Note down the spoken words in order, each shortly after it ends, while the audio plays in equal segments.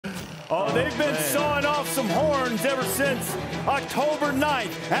Oh, they've been sawing off some horns ever since October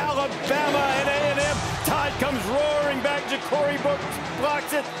 9th. Alabama and A&M. Tide comes roaring back. Ja'Cory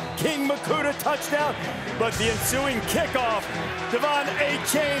blocks it. King Makuta touchdown. But the ensuing kickoff, Devon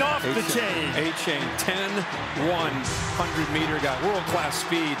A-Chain off the chain. A-Chain, 10-1, 100-meter guy, world-class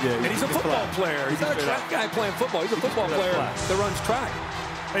speed. Yeah, and he's a football player. He's not a track guy playing football. He's a football player that runs track.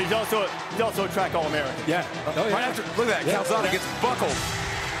 And he's also a track All-American. Yeah. Right after, look at that. Calzada gets buckled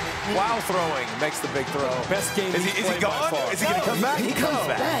while throwing. Makes the big throw. Best game Is he gone? Is he going to come back? He comes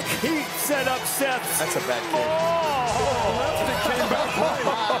back. He set up Seth's. That's a bad kick.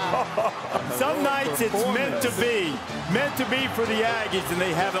 Some nights it's meant to be. Meant to be for the Aggies, and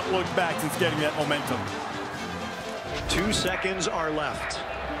they haven't looked back since getting that momentum. 2 seconds are left.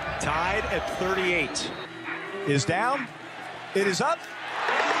 Tied at 38. Is down. It is up.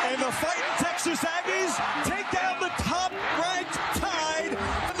 And the fighting Texas Aggies take down the top-ranked Tide.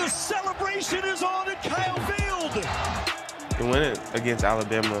 And the celebration is on at Kyle Field. In winning against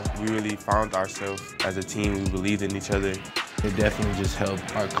Alabama, we really found ourselves as a team. We believed in each other. It definitely just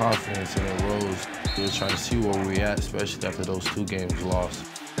helped our confidence, and it rose. We were trying to see where we were at, especially after those 2 games lost.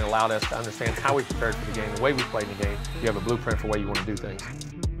 It allowed us to understand how we prepared for the game, the way we played in the game. You have a blueprint for the way you want to do things.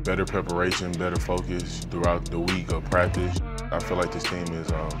 Better preparation, better focus throughout the week of practice. I feel like this team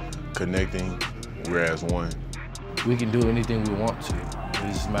is connecting. We're as one. We can do anything we want to. It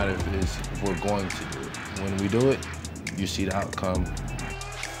doesn't matter if we're going to do it. When we do it, you see the outcome.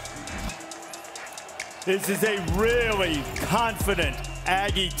 This is a really confident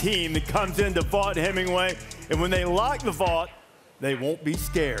Aggie team that comes into Vaught Hemingway, and when they lock the Vaught, they won't be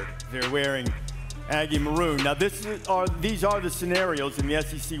scared. They're wearing Aggie maroon. Now, these are the scenarios in the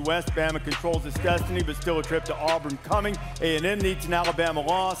SEC West. Bama controls its destiny, but still a trip to Auburn coming. A&M needs an Alabama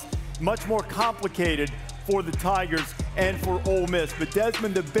loss. Much more complicated for the Tigers and for Ole Miss. But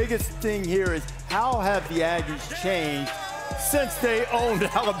Desmond, the biggest thing here is how have the Aggies changed since they owned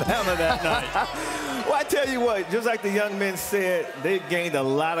Alabama that night? Well, I tell you what, just like the young men said, they gained a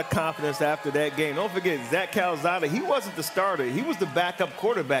lot of confidence after that game. Don't forget, Zach Calzada, he wasn't the starter. He was the backup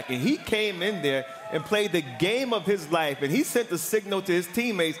quarterback, and he came in there and played the game of his life, and he sent the signal to his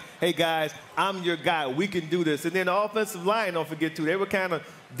teammates, hey, guys, I'm your guy. We can do this. And then the offensive line, don't forget, too, they were kind of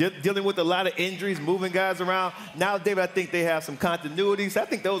dealing with a lot of injuries, moving guys around. Now, David, I think they have some continuity. So I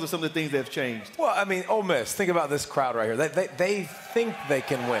think those are some of the things that have changed. Well, I mean, Ole Miss, think about this crowd right here. They think they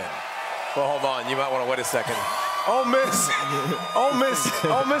can win. Well, hold on. You might want to wait a second. Ole Miss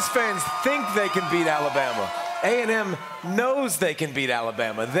fans think they can beat Alabama. A&M knows they can beat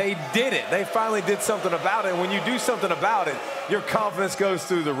Alabama. They did it. They finally did something about it. And when you do something about it, your confidence goes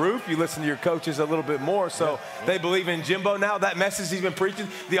through the roof. You listen to your coaches a little bit more. So they believe in Jimbo now. That message he's been preaching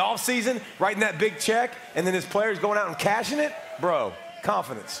the offseason, writing that big check, and then his players going out and cashing it. Bro,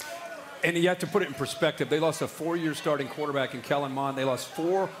 confidence. And you have to put it in perspective. They lost a 4-year starting quarterback in Kellen Mond. They lost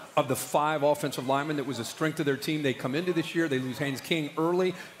 4 of the 5 offensive linemen. That was a strength of their team. They come into this year. They lose Haynes King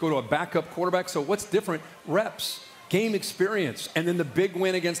early, go to a backup quarterback. So what's different? Reps, game experience. And then the big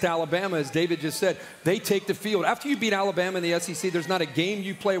win against Alabama, as David just said, they take the field. After you beat Alabama in the SEC, there's not a game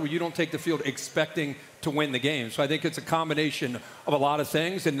you play where you don't take the field expecting to win the game. So I think it's a combination of a lot of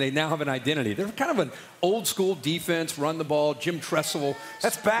things, and they now have an identity. They're kind of an old-school defense, run the ball, Jim Tressel.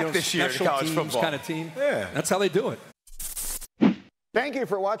 That's back this year in college football. Kind of team. Yeah. That's how they do it. Thank you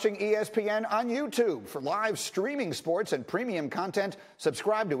for watching ESPN on YouTube. For live streaming sports and premium content,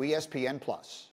 subscribe to ESPN+.